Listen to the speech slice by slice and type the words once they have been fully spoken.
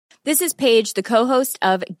This is Paige, the co-host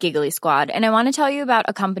of Giggly Squad, and I want to tell you about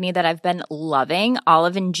a company that I've been loving,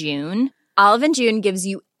 Olive & June. Olive & June gives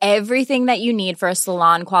you everything that you need for a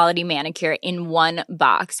salon-quality manicure in one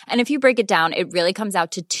box. And if you break it down, it really comes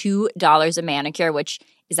out to $2 a manicure, which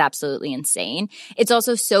is absolutely insane. It's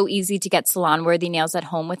also so easy to get salon-worthy nails at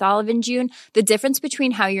home with Olive & June. The difference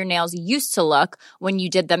between how your nails used to look when you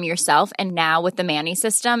did them yourself and now with the Mani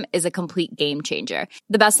system is a complete game changer.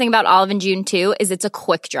 The best thing about Olive & June, too, is it's a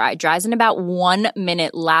quick dry. Dries in about 1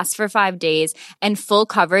 minute, lasts for 5 days, and full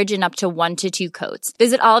coverage in up to 1 to 2 coats.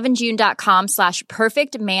 Visit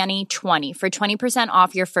oliveandjune.com/perfectmani20 for 20%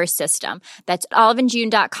 off your first system. That's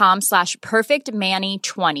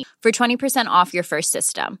oliveandjune.com/perfectmani20 for 20% off your first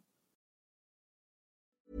system.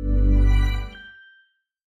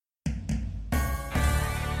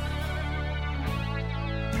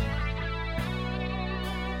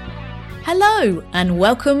 Hello and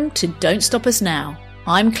welcome to Don't Stop Us Now.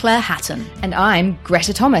 I'm Claire Hatton. And I'm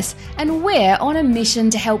Greta Thomas, and we're on a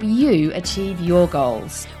mission to help you achieve your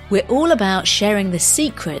goals. We're all about sharing the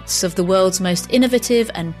secrets of the world's most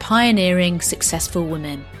innovative and pioneering successful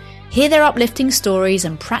women. Hear their uplifting stories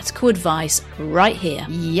and practical advice right here.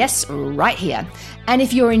 Yes, right here. And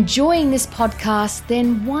if you're enjoying this podcast,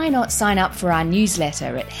 then why not sign up for our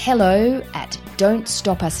newsletter at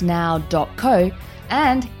hello@don'tstopusnow.co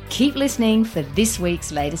and keep listening for this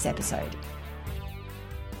week's latest episode.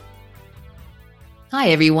 Hi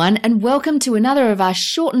everyone, and welcome to another of our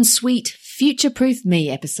short and sweet Future-Proof Me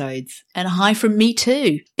episodes. And hi from me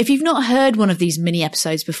too. If you've not heard one of these mini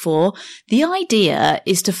episodes before, the idea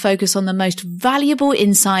is to focus on the most valuable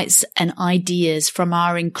insights and ideas from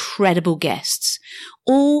our incredible guests,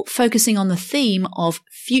 all focusing on the theme of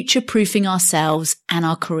future-proofing ourselves and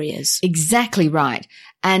our careers. Exactly right.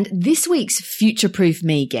 And this week's Future-Proof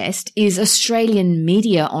Me guest is Australian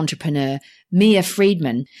media entrepreneur Mia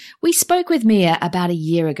Freedman. We spoke with Mia about a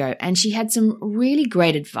year ago, and she had some really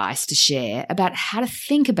great advice to share about how to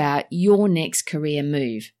think about your next career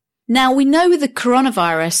move. Now, we know with the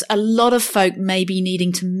coronavirus, a lot of folk may be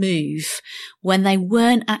needing to move when they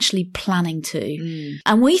weren't actually planning to.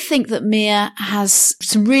 And we think that Mia has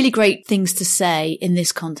some really great things to say in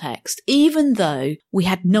this context, even though we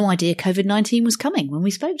had no idea COVID-19 was coming when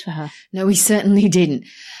we spoke to her. No, we certainly didn't.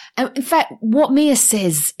 In fact, what Mia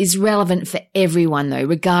says is relevant for everyone, though,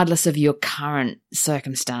 regardless of your current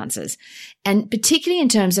circumstances, and particularly in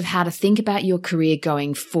terms of how to think about your career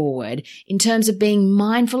going forward, in terms of being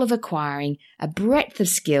mindful of acquiring a breadth of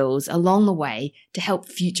skills along the way to help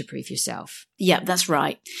future-proof yourself. Yeah, that's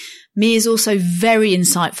right. Mia is also very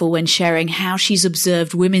insightful when sharing how she's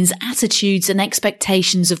observed women's attitudes and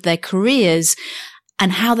expectations of their careers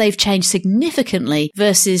and how they've changed significantly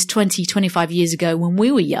versus 20, 25 years ago when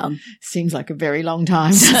we were young. Seems like a very long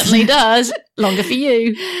time. Certainly does. Longer for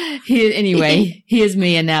you. Here's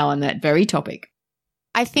Mia now on that very topic.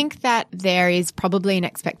 I think that there is probably an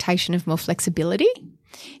expectation of more flexibility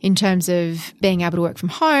in terms of being able to work from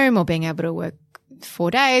home or being able to work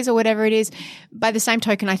 4 days or whatever it is. By the same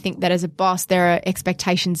token, I think that as a boss, there are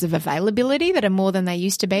expectations of availability that are more than they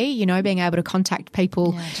used to be, you know, being able to contact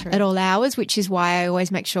people at all hours, which is why I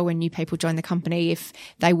always make sure when new people join the company, if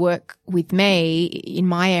they work with me in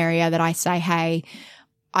my area, that I say, hey,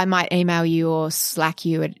 I might email you or Slack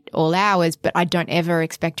you at all hours, but I don't ever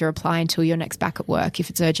expect a reply until you're next back at work.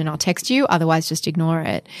 If it's urgent, I'll text you. Otherwise, just ignore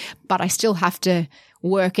it. But I still have to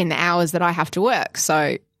work in the hours that I have to work.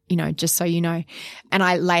 So, you know, just so you know, and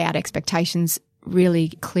I lay out expectations really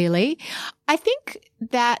clearly. I think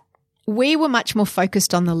that we were much more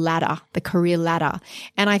focused on the ladder, the career ladder.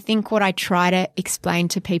 And I think what I try to explain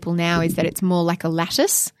to people now is that it's more like a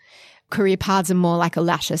lattice. Career paths are more like a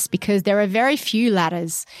lattice because there are very few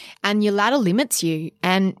ladders and your ladder limits you.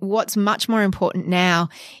 And what's much more important now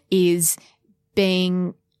is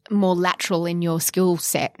being more lateral in your skill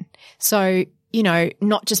set. So, you know,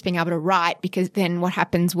 not just being able to write, because then what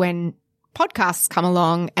happens when podcasts come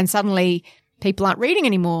along and suddenly people aren't reading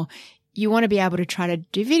anymore? You want to be able to try to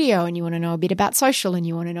do video, and you want to know a bit about social, and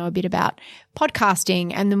you want to know a bit about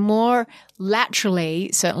podcasting. And the more laterally,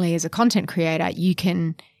 certainly as a content creator, you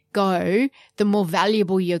can go, the more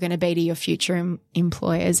valuable you're going to be to your future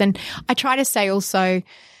employers. And I try to say also,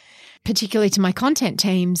 particularly to my content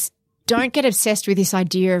teams, don't get obsessed with this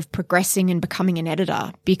idea of progressing and becoming an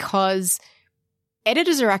editor, because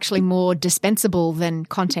editors are actually more dispensable than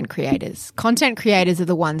content creators. Content creators are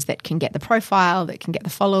the ones that can get the profile, that can get the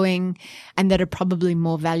following, and that are probably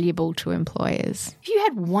more valuable to employers. If you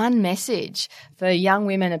had one message for young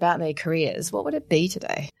women about their careers, what would it be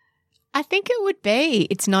today? I think it would be,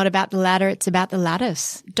 it's not about the ladder, it's about the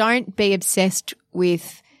lattice. Don't be obsessed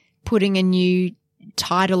with putting a new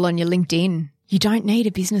title on your LinkedIn. You don't need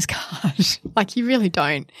a business card. Like, you really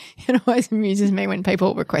don't. It always amuses me when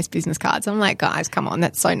people request business cards. I'm like, guys, come on,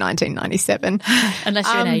 that's so 1997. Unless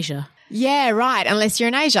you're in Asia. Yeah, right. Unless you're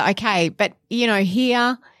in Asia. Okay. But,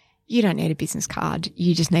 here, you don't need a business card.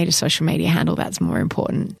 You just need a social media handle. That's more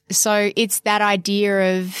important. So it's that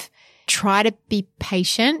idea of try to be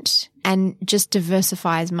patient and just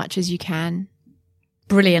diversify as much as you can.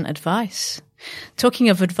 Brilliant advice. Talking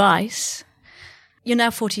of advice, you're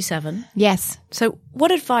now 47. Yes. So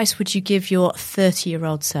what advice would you give your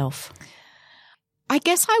 30-year-old self? I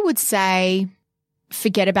guess I would say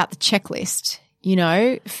forget about the checklist,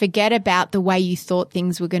 forget about the way you thought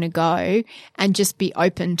things were going to go and just be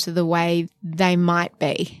open to the way they might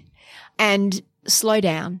be. And slow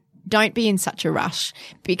down. Don't be in such a rush,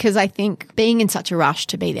 because I think being in such a rush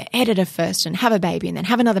to be the editor first and have a baby and then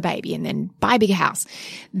have another baby and then buy a bigger house,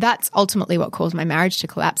 that's ultimately what caused my marriage to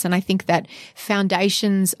collapse. And I think that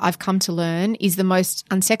foundations, I've come to learn, is the most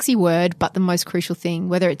unsexy word, but the most crucial thing,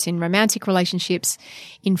 whether it's in romantic relationships,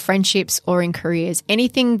 in friendships, or in careers.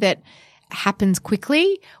 Anything that happens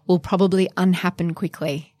quickly will probably unhappen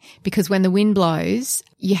quickly, because when the wind blows,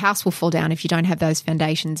 your house will fall down if you don't have those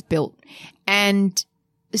foundations built. And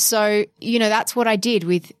so, that's what I did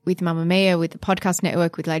with Mamamia, with the podcast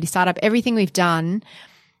network, with Lady Startup. Everything we've done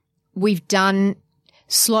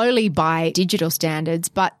slowly by digital standards,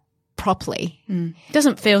 but properly. It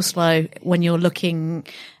doesn't feel slow when you're looking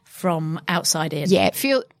from outside in. Yeah,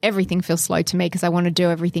 everything feels slow to me because I want to do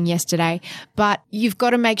everything yesterday. But you've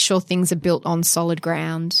got to make sure things are built on solid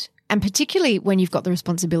ground. And particularly when you've got the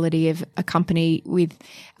responsibility of a company with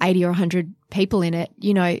 80 or 100 people in it,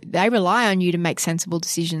 they rely on you to make sensible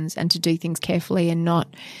decisions and to do things carefully and not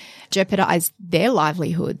jeopardize their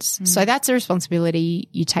livelihoods. So that's a responsibility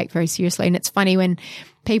you take very seriously. And it's funny when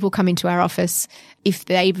people come into our office, if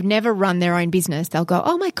they've never run their own business, they'll go,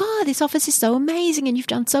 "Oh my God, this office is so amazing and you've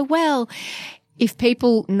done so well." If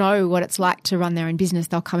people know what it's like to run their own business,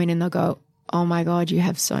 they'll come in and they'll go, "Oh my God, you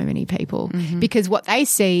have so many people." Because what they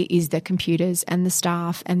see is the computers and the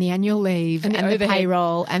staff and the annual leave and the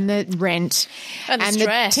payroll and the rent and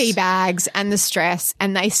the tea bags and the stress,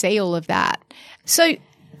 and they see all of that. So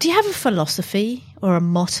do you have a philosophy or a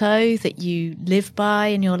motto that you live by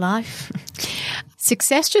in your life?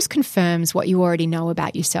 Success just confirms what you already know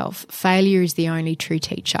about yourself. Failure is the only true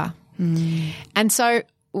teacher. And so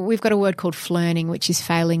we've got a word called flirning, which is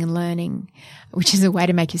failing and learning, which is a way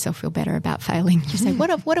to make yourself feel better about failing. You say, what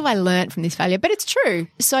have I learned from this failure? But it's true.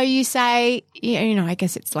 So you say, I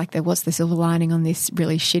guess it's like what's the silver lining on this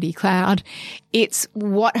really shitty cloud? It's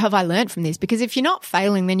what have I learned from this? Because if you're not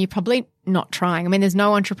failing, then you're probably not trying. I mean, there's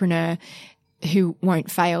no entrepreneur who won't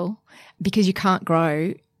fail, because you can't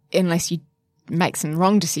grow unless you make some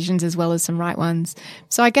wrong decisions as well as some right ones.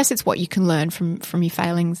 So I guess it's what you can learn from your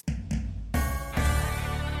failings.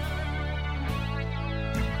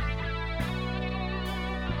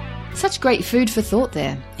 Such great food for thought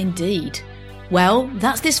there. Indeed. Well,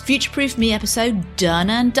 that's this Future-Proof Me episode done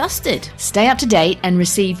and dusted. Stay up to date and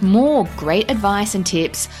receive more great advice and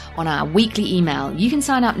tips on our weekly email. You can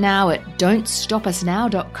sign up now at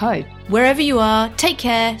don'tstopusnow.co. Wherever you are, take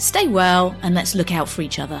care, stay well, and let's look out for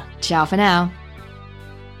each other. Ciao for now.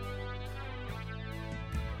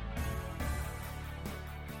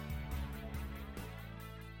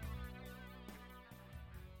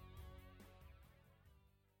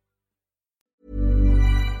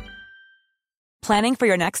 Planning for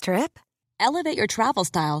your next trip? Elevate your travel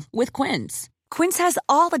style with Quince. Quince has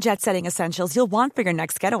all the jet-setting essentials you'll want for your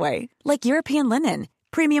next getaway, like European linen,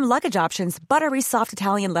 premium luggage options, buttery soft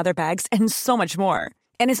Italian leather bags, and so much more.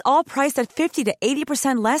 And is all priced at 50 to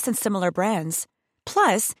 80% less than similar brands.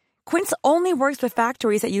 Plus, Quince only works with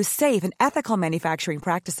factories that use safe and ethical manufacturing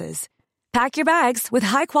practices. Pack your bags with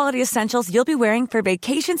high-quality essentials you'll be wearing for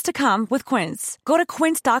vacations to come with Quince. Go to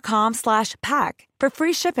quince.com/pack for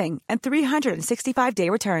free shipping and 365-day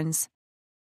returns.